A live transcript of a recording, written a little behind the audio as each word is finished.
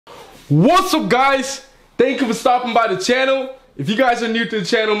What's up, guys? Thank you for stopping by the channel. If you guys are new to the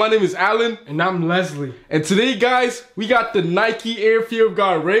channel, my name is Alan. And I'm Leslie. And today, guys, we got the Nike Air Fear of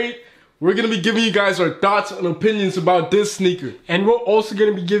God Raid. We're going to be giving you guys our thoughts and opinions about this sneaker. And we're also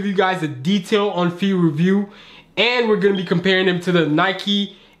going to be giving you guys a detailed on-feet review. And we're going to be comparing them to the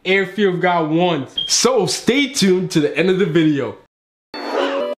Nike Air Fear of God 1s. So stay tuned to the end of the video.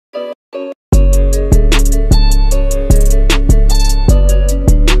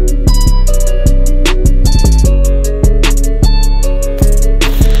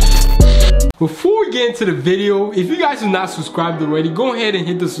 Before we get into the video, if you guys are not subscribed already, go ahead and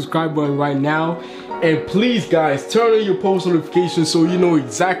hit the subscribe button right now. And please, guys, turn on your post notifications so you know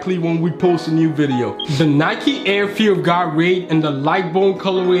exactly when we post a new video. The Nike Air Fear of God Raid and the light bone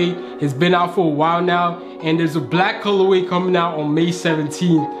colorway has been out for a while now, and there's a black colorway coming out on May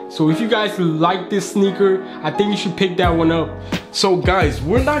 17th. So if you guys like this sneaker, I think you should pick that one up. So guys,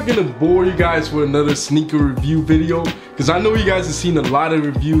 we're not gonna bore you guys with another sneaker review video, because I know you guys have seen a lot of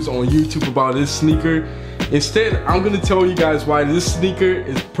reviews on YouTube about this sneaker. Instead, I'm gonna tell you guys why this sneaker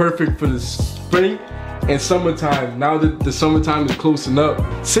is perfect for the spring and summertime, now that the summertime is closing up.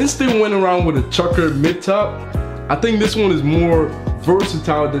 Since they went around with a chucker mid top, I think this one is more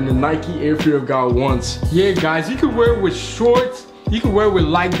versatile than the Nike Air Fear of God 1s. Yeah, guys, you can wear it with shorts, you can wear it with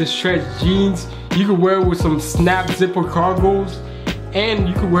light distressed jeans, you can wear it with some snap zipper cargos, and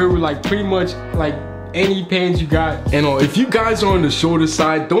you can wear it with like pretty much like any pants you got. And if you guys are on the shorter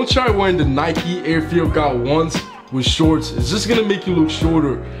side, don't try wearing the Nike Air Fear of God 1s with shorts. It's just gonna make you look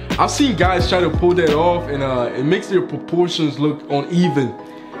shorter. I've seen guys try to pull that off, and it makes their proportions look uneven.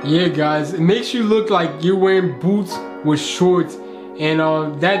 Yeah, guys, it makes you look like you're wearing boots with shorts, and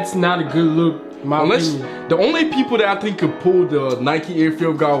that's not a good look. Unless the only people that I think could pull the Nike Air Fear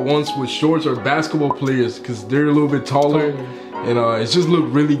of God 1s with shorts are basketball players, because they're a little bit taller. And it just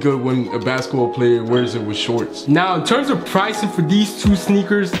looks really good when a basketball player wears it with shorts. Now, in terms of pricing for these two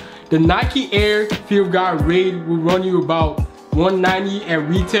sneakers, the Nike Air Fear of God Raid will run you about $190 at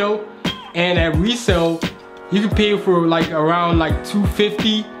retail, and at resale, you can pay for like around like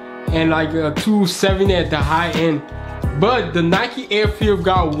 $250 and like $270 at the high end. But the Nike Air Fear of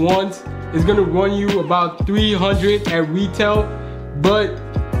God 1s is gonna run you about $300 at retail, but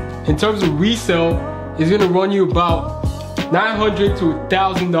in terms of resale, it's gonna run you about $900 to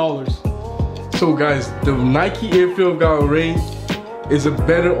 $1,000. So guys, the Nike Air Fear of God Raid is a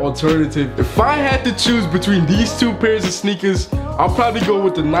better alternative. If I had to choose between these two pairs of sneakers, I'll probably go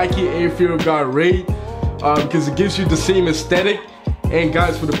with the Nike Air Fear of God Raid because it gives you the same aesthetic. And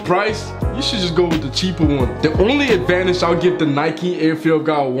guys, for the price, you should just go with the cheaper one. The only advantage I'll give the Nike Air Fear of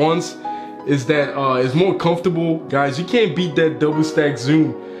God 1s is that it's more comfortable. Guys, you can't beat that double stack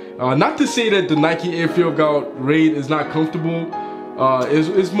zoom. Not to say that the Nike Air Fear of God Raid is not comfortable.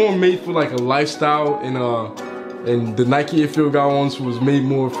 It's more made for like a lifestyle, and the Nike Air Fear of God 1s was made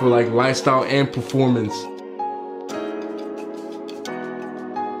more for like lifestyle and performance.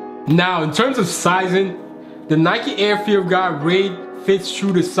 Now, in terms of sizing, the Nike Air Fear of God Raid fits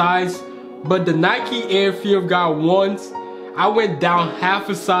true to size, but the Nike Air Fear of God 1s, I went down half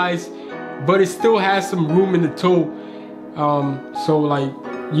a size, but it still has some room in the toe. So like,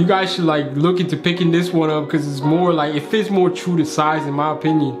 you guys should like look into picking this one up because it's more like, it fits more true to size in my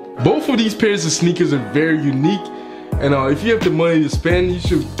opinion. Both of these pairs of sneakers are very unique, and if you have the money to spend, you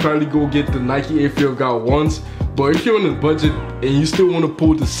should probably go get the Nike Air Fear of God 1s. But if you're on a budget and you still want to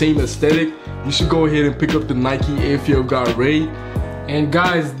pull the same aesthetic, you should go ahead and pick up the Nike Air Fear of God Raid. And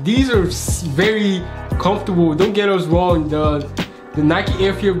guys, these are very comfortable. Don't get us wrong, the Nike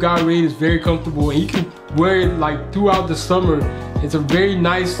Air Fear of God Raid is very comfortable, and you can wear it like throughout the summer. It's a very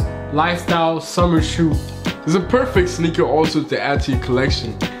nice lifestyle summer shoe. It's a perfect sneaker also to add to your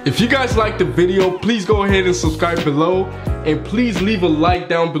collection. If you guys liked the video, please go ahead and subscribe below, and please leave a like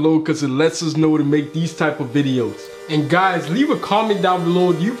down below because it lets us know to make these type of videos. And guys, leave a comment down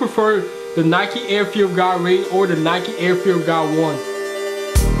below. Do you prefer the Nike Air Fear of God Raid or the Nike Air Fear of God 1?